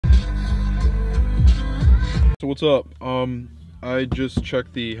So what's up? I just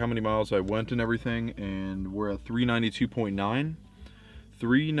checked how many miles I went and everything, and we're at 392.9.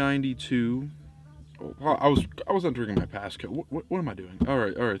 392. Oh, I was entering my passcode. What am I doing? All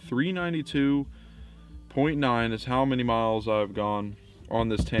right. 392.9 is how many miles I've gone on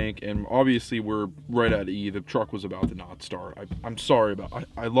this tank, and obviously we're right at E. The truck was about to not start. I'm sorry about.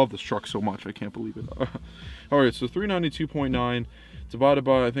 I love this truck so much. I can't believe it. All right, so 392.9 divided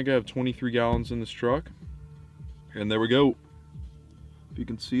by, I think I have 23 gallons in this truck, and there we go. If you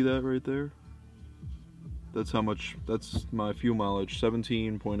can see that right there, that's how much, that's my fuel mileage,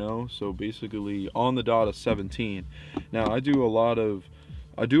 17.0. So basically on the dot of 17. Now I do a lot of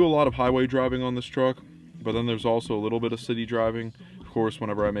highway driving on this truck, but then there's also a little bit of city driving. Of course,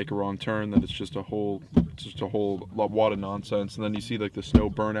 whenever I make a wrong turn, then it's just a whole wad of nonsense, and then you see like the snow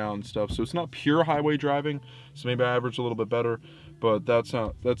burnout and stuff. So it's not pure highway driving, so maybe I average a little bit better, but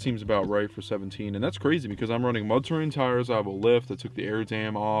that seems about right for 17. And that's crazy because I'm running mud terrain tires. I have a lift. I took the air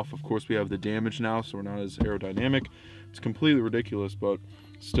dam off. Of course, we have the damage now, so we're not as aerodynamic. It's completely ridiculous, but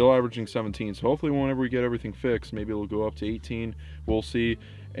still averaging 17. So hopefully whenever we get everything fixed, maybe it'll go up to 18. We'll see.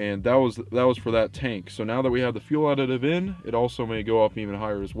 And that was for that tank. So now that we have the fuel additive in, it also may go up even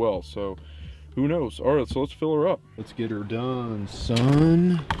higher as well. So who knows? All right, so let's fill her up. Let's get her done,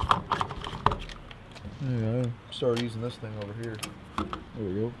 son. There we go. Start using this thing over here. There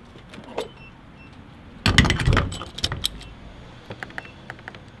we go.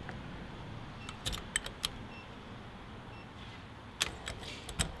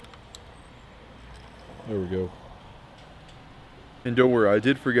 There we go. And don't worry, I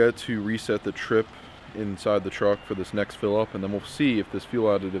did forget to reset the trip inside the truck for this next fill up, and then we'll see if this fuel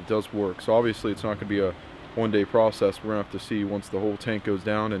additive does work. So obviously it's not going to be a one-day process. We're going to have to see once the whole tank goes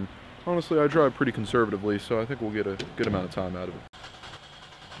down, and honestly I drive pretty conservatively, so I think we'll get a good amount of time out of it.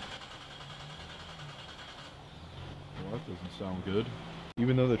 Well, that doesn't sound good.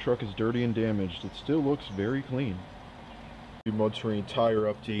 Even though the truck is dirty and damaged, it still looks very clean. Mud terrain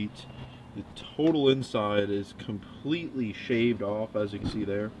tire update. The total inside is completely shaved off, as you can see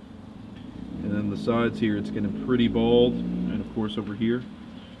there. And then the sides here, it's getting pretty bald, and of course over here.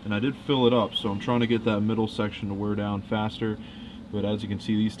 And I did fill it up, so I'm trying to get that middle section to wear down faster. But as you can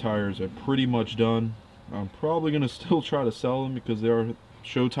see, these tires are pretty much done. I'm probably going to still try to sell them because they are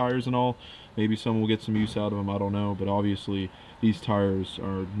show tires and all. Maybe some will get some use out of them, I don't know. But obviously, these tires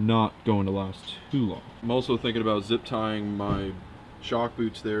are not going to last too long. I'm also thinking about zip tying my shock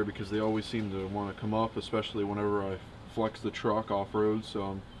boots there because they always seem to want to come up, especially whenever I flex the truck off-road.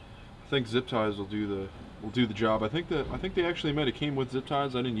 So I think zip ties will do the job. I think they actually might have came with zip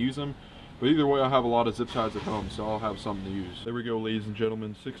ties. I didn't use them, but either way I have a lot of zip ties at home, so I'll have something to use. There we go, ladies and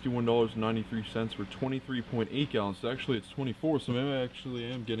gentlemen, $61.93 for 23.8 gallons. Actually it's 24, so maybe I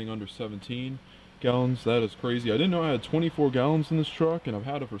actually am getting under 17 gallons. That is crazy. I didn't know I had 24 gallons in this truck, and I've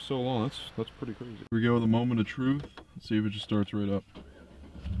had it for so long. That's pretty crazy. Here we go, the moment of truth. Let's see if it just starts right up.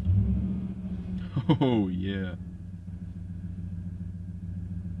 Oh yeah.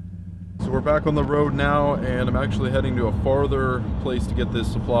 So we're back on the road now, and I'm actually heading to a farther place to get this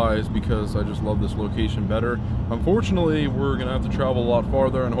supplies because I just love this location better. Unfortunately, we're gonna have to travel a lot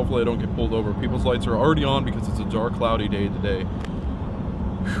farther, and hopefully I don't get pulled over. People's lights are already on because it's a dark, cloudy day today.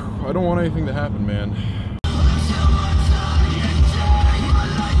 Whew, I don't want anything to happen, man.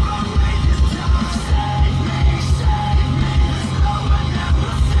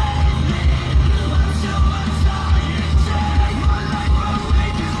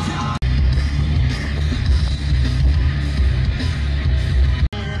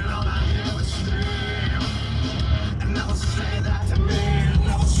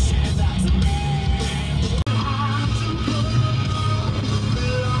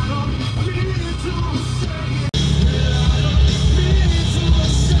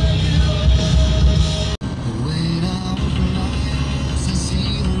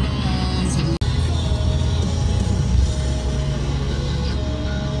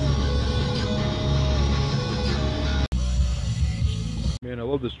 Man, I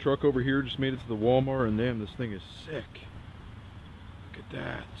love this truck over here. Just made it to the Walmart, and damn, this thing is sick. Look at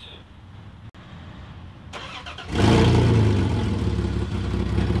that.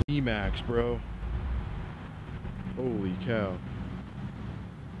 E-Max, bro. Holy cow.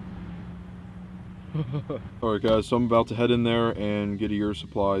 Alright guys, so I'm about to head in there and get a year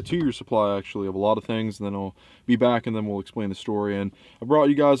supply, 2 year supply actually, of a lot of things, and then I'll be back and then we'll explain the story. And I brought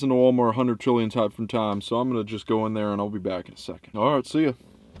you guys into Walmart 100 trillion different times, so I'm going to just go in there and I'll be back in a second. Alright, see ya.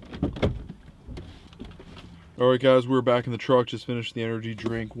 Alright guys, we're back in the truck, just finished the energy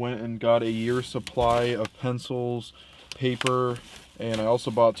drink, went and got a year supply of pencils, paper, And I also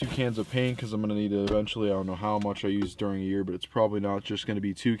bought 2 cans of paint because I'm going to need to eventually. I don't know how much I use during a year, but it's probably not just going to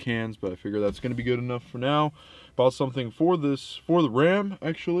be 2 cans, but I figure that's going to be good enough for now. Bought something for the Ram,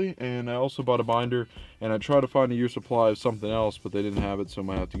 actually, and I also bought a binder, and I tried to find a year supply of something else, but they didn't have it, so I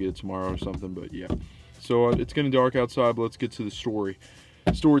might have to get it tomorrow or something, but yeah. So it's getting dark outside, but let's get to the story.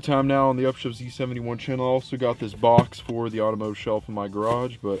 Story time now on the Upshift Z71 channel. I also got this box for the automotive shelf in my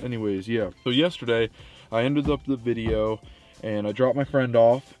garage, but anyways, yeah. So yesterday, I ended up the video, and I dropped my friend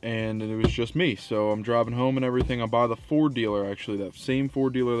off, and it was just me. So I'm driving home and everything. I'm by the Ford dealer, actually, that same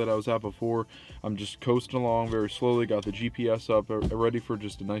Ford dealer that I was at before. I'm just coasting along very slowly, got the GPS up, ready for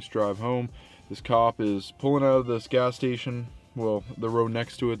just a nice drive home. This cop is pulling out of this gas station, well, the road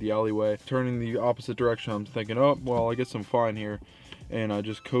next to it, the alleyway, turning the opposite direction. I'm thinking, oh, well, I guess I'm fine here. And I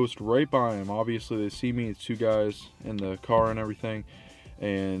just coast right by him. Obviously, they see me. It's 2 guys in the car and everything.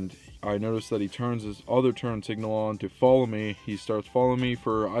 And I noticed that he turns his other turn signal on to follow me. He starts following me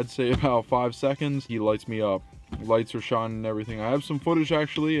for, I'd say, about 5 seconds. He lights me up. Lights are shining and everything. I have some footage,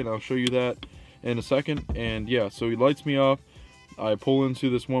 actually, and I'll show you that in a second. And yeah, so he lights me up. I pull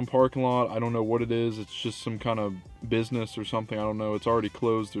into this one parking lot. I don't know what it is. It's just some kind of business or something. I don't know. It's already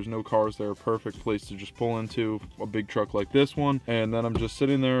closed. There's no cars there. Perfect place to just pull into, a big truck like this one. And then I'm just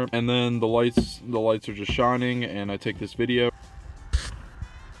sitting there, and then the lights are just shining, and I take this video.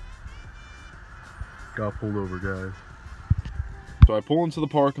 Got pulled over, guys. So I pull into the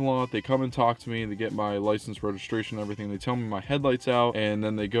parking lot, they come and talk to me, they get my license, registration, everything. They tell me my headlight's out, and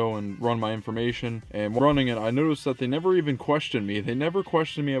then they go and run my information. And while running it, I noticed that they never even questioned me. They never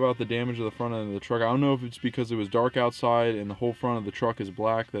questioned me about the damage of the front end of the truck. I don't know if it's because it was dark outside and the whole front of the truck is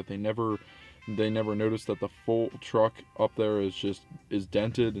black that they never noticed that the full truck up there is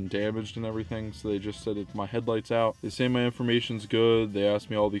dented and damaged and everything. So they just said my headlight's out. They say my information's good. They asked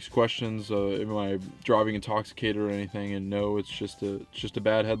me all these questions, am I driving intoxicated or anything, and no, it's just a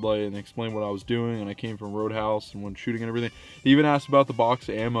bad headlight, and they explained what I was doing, and I came from Roadhouse and went shooting and everything. They even asked about the box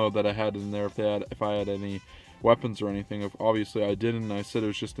of ammo that I had in there, if I had any weapons or anything. Obviously I didn't, and I said it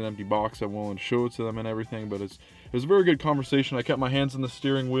was just an empty box. I'm willing to show it to them and everything, but it was a very good conversation. I kept my hands on the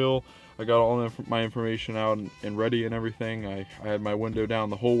steering wheel. I got all my information out and ready and everything. I had my window down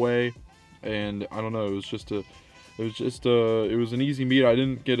the whole way, and I don't know, it was an easy meet. I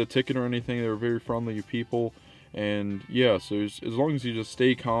didn't get a ticket or anything. They were very friendly people. And yeah, so as long as you just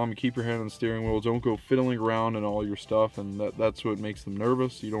stay calm, keep your hand on the steering wheel, don't go fiddling around and all your stuff, and that's what makes them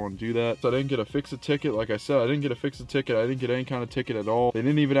nervous. You don't want to do that. So I didn't get a fix-it ticket. Like I said, I didn't get a fix-it ticket. I didn't get any kind of ticket at all. They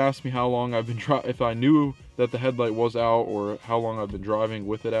didn't even ask me how long I've been if I knew that the headlight was out or how long I've been driving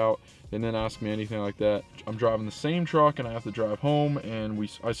with it out. They didn't ask me anything like that. I'm driving the same truck and I have to drive home, and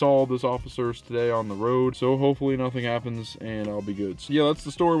I saw all those officers today on the road, so hopefully nothing happens and I'll be good. So yeah, that's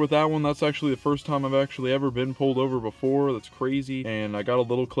the story with that one. That's actually the first time I've actually ever been pulled over before. That's crazy, and I got a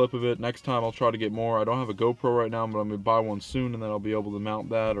little clip of it. Next time I'll try to get more. I don't have a GoPro right now, but I'm gonna buy one soon, and then I'll be able to mount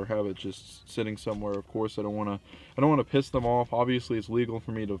that or have it just sitting somewhere. Of course, I don't want to piss them off. Obviously it's legal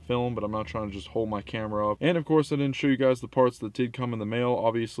for me to film, but I'm not trying to just hold my camera up. And of course I didn't show you guys the parts that did come in the mail.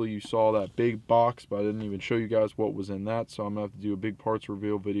 Obviously you saw that big box, but I didn't even show you guys what was in that, so I'm gonna have to do a big parts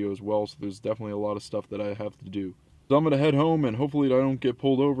reveal video as well. So there's definitely a lot of stuff that I have to do. So I'm gonna head home, and hopefully I don't get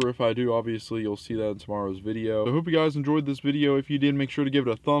pulled over. If I do, obviously you'll see that in tomorrow's video. So I hope you guys enjoyed this video. If you did, make sure to give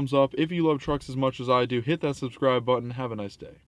it a thumbs up. If you love trucks as much as I do, hit that subscribe button. Have a nice day.